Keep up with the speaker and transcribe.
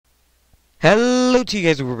Hello to you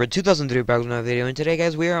guys, we're 2003 back with another video, and today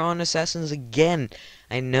guys we are on Assassins again.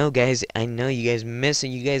 I know guys, I know you guys miss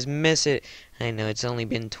it, I know it's only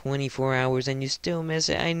been 24 hours and you still miss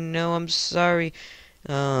it, I know, I'm sorry.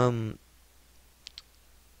 Okay,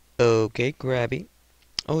 grabby.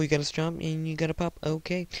 Oh, you got a jump and you got a pop,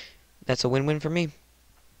 okay. That's a win-win for me.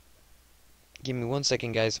 Give me 1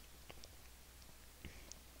 second guys.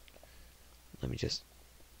 Let me just,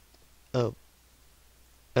 oh,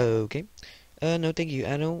 okay. No thank you,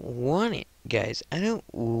 I don't want it, guys, I don't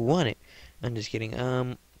want it. I'm just kidding,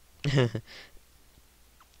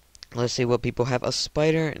 let's see what people have. A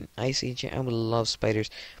spider, an ice agent. I would love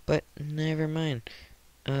spiders, but never mind.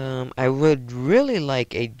 I would really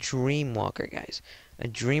like a dream walker, guys. A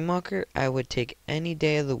dream walker, I would take any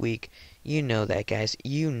day of the week. You know that, guys.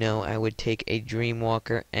 You know I would take a dream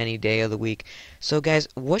walker any day of the week. So, guys,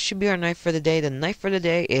 what should be our knife for the day? The knife for the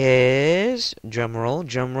day is, drum roll,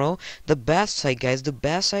 the bath site, guys. The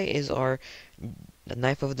bath site is our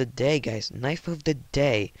knife of the day, guys. Knife of the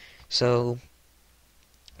day. So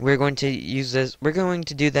we're going to use this. We're going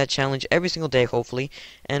to do that challenge every single day, hopefully,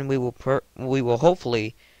 and we will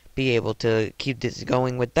hopefully be able to keep this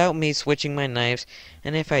going without me switching my knives.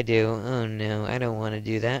 And if I do, oh no, I don't want to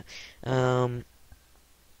do that.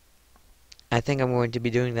 I think I'm going to be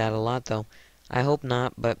doing that a lot, though. I hope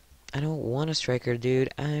not, but I don't want a striker, dude.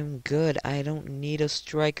 I'm good. I don't need a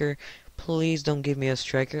striker. Please don't give me a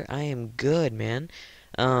striker. I am good, man.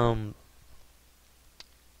 What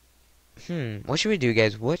should we do,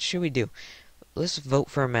 guys? What should we do? Let's vote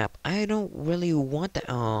for a map. I don't really want that.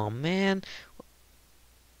 Oh, man.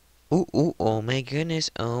 Ooh, oh my goodness.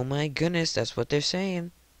 Oh my goodness. That's what they're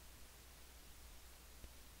saying.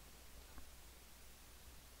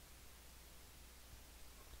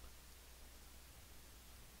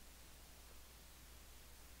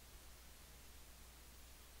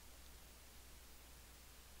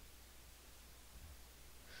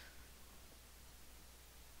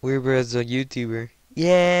 Weirbird's a YouTuber.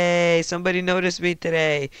 Yay! Somebody noticed me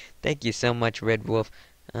today. Thank you so much, Red Wolf.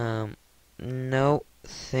 No,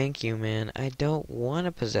 thank you, man. I don't want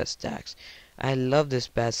to possess stacks. I love this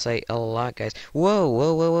bad site a lot, guys. Whoa,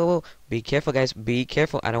 whoa, whoa, whoa, whoa. Be careful, guys. Be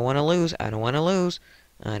careful. I don't want to lose. I don't want to lose.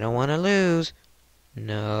 I don't want to lose.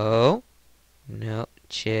 No. No.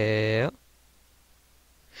 Chill.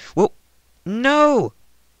 Whoa. No!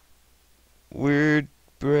 Weird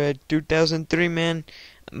Bread 2003, man.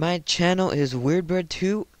 My channel is Weirdbird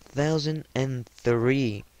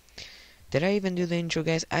 2003. Did I even do the intro,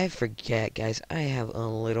 guys? I forget, guys. I have a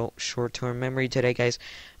little short-term memory today, guys.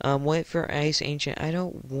 Wait for Ice Ancient. I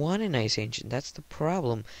don't want an Ice Ancient. That's the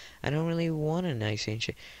problem. I don't really want an Ice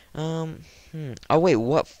Ancient. Oh, wait.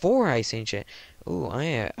 What for Ice Ancient? Ooh,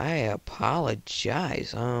 I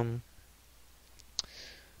apologize.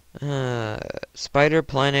 Spider,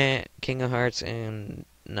 Planet, King of Hearts, and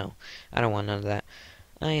no. I don't want none of that.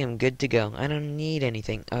 I am good to go. I don't need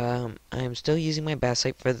anything. I'm still using my bass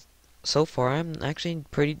site for so far. I'm actually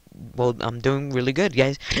pretty well. I'm doing really good,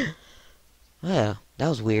 guys. That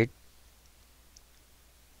was weird.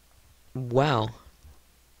 Wow.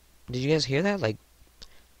 Did you guys hear that? Like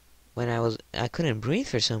when I couldn't breathe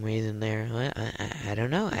for some reason there. I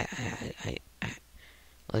don't know.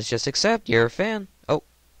 Let's just accept you're a fan. Oh,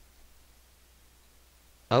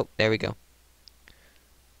 there we go.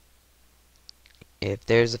 If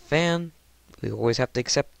there's a fan, we always have to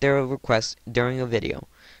accept their request during a video.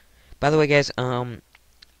 By the way, guys,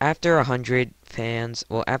 after 100 fans,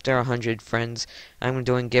 well, after 100 friends, I'm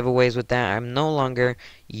doing giveaways with that. I'm no longer,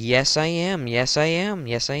 yes I am, yes I am,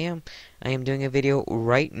 yes I am. I am doing a video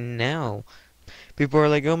right now. People are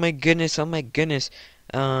like, oh my goodness, oh my goodness.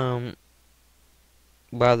 Wow,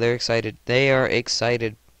 they're excited. They are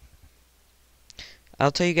excited.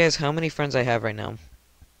 I'll tell you guys how many friends I have right now.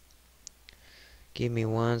 Give me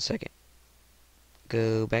 1 second.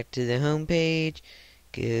 Go back to the home page.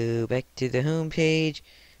 Go back to the home page.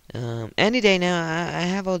 Any day now. I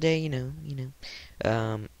have all day, you know.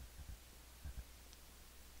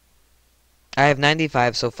 I have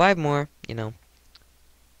 95, so 5 more, you know.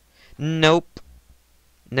 Nope.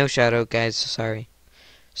 No shout out, guys. Sorry.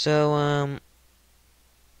 So,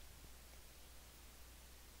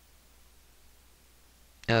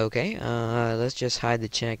 okay, let's just hide the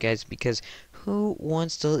chat, guys, because who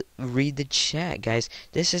wants to read the chat, guys?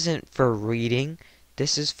 This isn't for reading.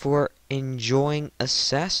 This is for enjoying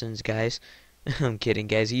Assassins, guys. I'm kidding,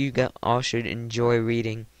 guys. You all should enjoy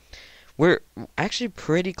reading. We're actually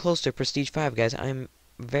pretty close to Prestige 5, guys. I'm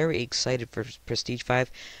very excited for Prestige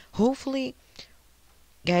 5. Hopefully,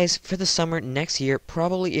 guys, for the summer next year,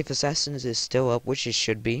 probably if Assassins is still up, which it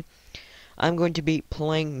should be, I'm going to be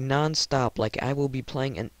playing non-stop. Like, I will be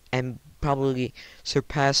playing and probably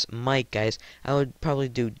surpass Mike, guys. I would probably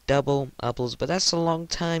do double uploads, but that's a long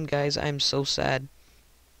time, guys. I'm so sad.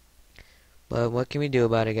 But what can we do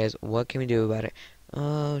about it, guys? What can we do about it?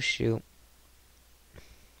 Oh, shoot.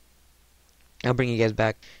 I'll bring you guys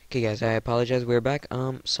back. Okay, guys, I apologize. We're back.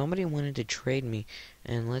 Somebody wanted to trade me.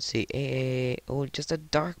 And let's see. Oh, just a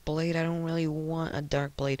dark blade. I don't really want a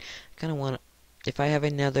dark blade. I kind of want if I have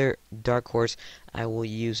another dark horse, I will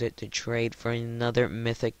use it to trade for another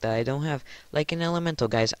mythic that I don't have. Like an elemental,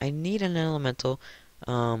 guys. I need an elemental.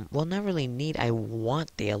 Well, not really need. I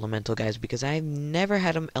want the elemental, guys, because I've never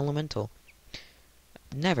had an elemental.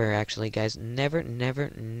 Never, actually, guys. Never,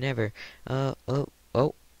 never, never. Oh.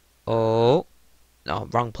 Oh,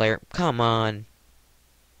 wrong player. Come on.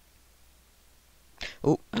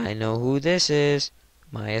 Oh, I know who this is.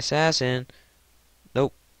 My assassin.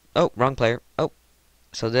 Nope. Oh, wrong player. Oh,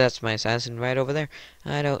 so that's my assassin right over there.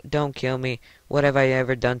 Don't kill me. What have I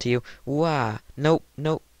ever done to you? Wah. Nope,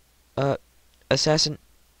 nope. Assassinate.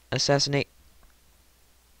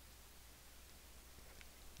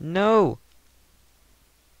 No.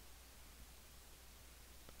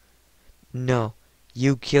 No.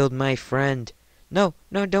 You killed my friend. No,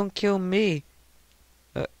 don't kill me.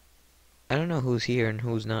 I don't know who's here and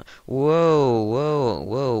who's not.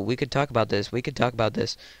 Whoa. We could talk about this. We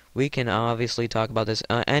can obviously talk about this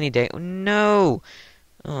any day. No.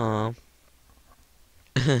 Aw.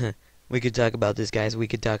 We could talk about this, guys. We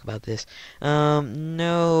could talk about this.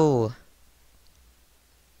 No.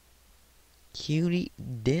 Cutie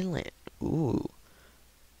Dylan. Ooh.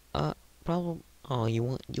 Problem. Oh,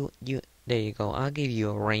 you. There you go. I'll give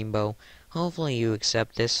you a rainbow. Hopefully you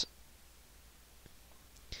accept this.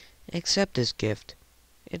 Accept this gift.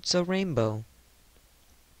 It's a rainbow.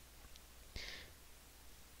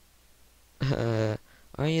 Are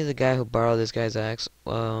you the guy who borrowed this guy's axe?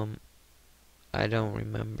 I don't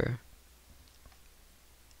remember.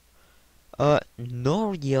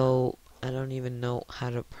 Norio. I don't even know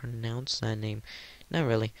how to pronounce that name. Not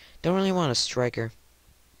really. Don't really want a striker.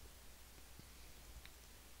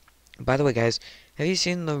 By the way, guys, have you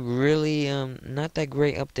seen the really, not that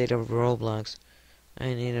great update of Roblox?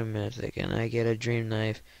 I need a mythic, and I get a dream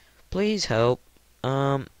knife. Please help.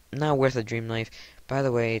 Not worth a dream knife. By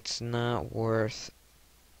the way, it's not worth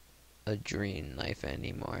a dream knife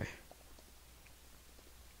anymore.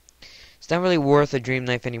 It's not really worth a dream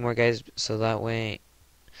knife anymore, guys, so that way...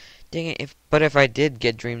 Dang it, but if I did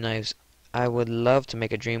get dream knives, I would love to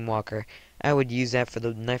make a dream walker. I would use that for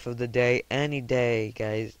the knife of the day, any day,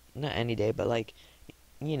 guys. Not any day, but like,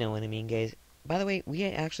 you know what I mean, guys. By the way, we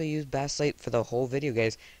actually used Basslight for the whole video,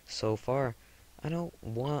 guys, so far. I don't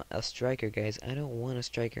want a striker, guys. I don't want a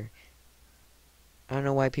striker. I don't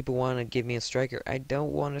know why people want to give me a striker. I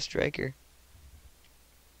don't want a striker.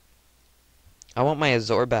 I want my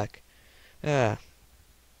Azor back. No,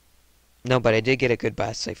 but I did get a good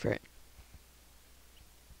Basslight for it.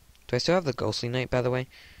 Do I still have the Ghostly Knight, by the way?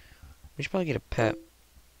 We should probably get a pet.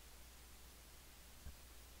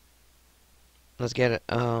 Let's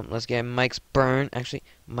get Mike's burn. Actually,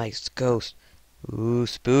 Mike's ghost. Ooh,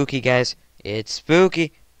 spooky, guys. It's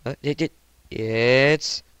spooky.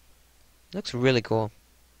 It's looks really cool.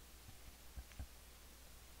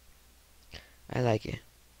 I like it.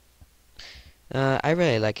 I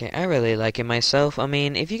really like it. I really like it myself. I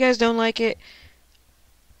mean, if you guys don't like it,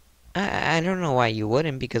 I don't know why you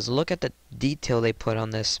wouldn't, because look at the detail they put on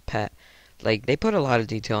this pet. Like, they put a lot of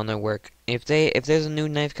detail on their work. If there's a new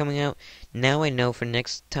knife coming out, now I know for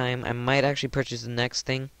next time I might actually purchase the next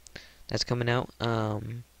thing that's coming out.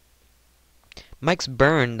 Mike's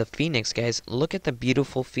burn, the phoenix, guys. Look at the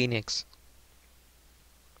beautiful phoenix.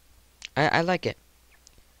 I like it.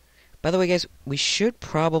 By the way, guys, we should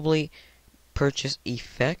probably purchase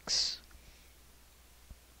effects.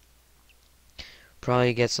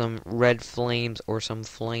 Probably get some red flames or some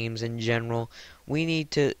flames in general. We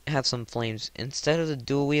need to have some flames instead of the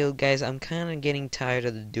dual wield, guys. I'm kind of getting tired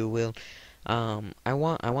of the dual wield. I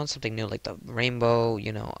want something new, like the rainbow,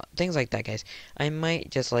 you know, things like that, guys. I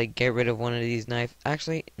might just like get rid of one of these knives.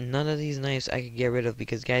 Actually, none of these knives I could get rid of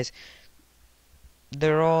because, guys,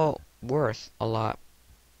 they're all worth a lot.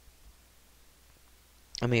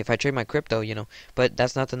 I mean, if I trade my crypto, you know, but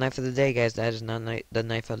that's not the knife of the day, guys. That is not the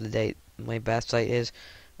knife of the day. My best site is,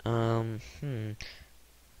 win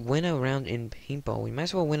a round in paintball. We might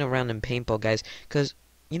as well win a round in paintball, guys, because,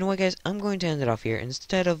 you know what, guys, I'm going to end it off here.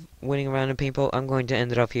 Instead of winning a round in paintball, I'm going to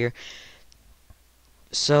end it off here.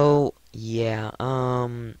 So, yeah,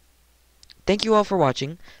 thank you all for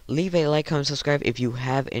watching. Leave a like, comment, subscribe if you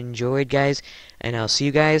have enjoyed, guys, and I'll see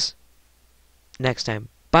you guys next time.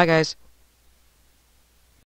 Bye, guys.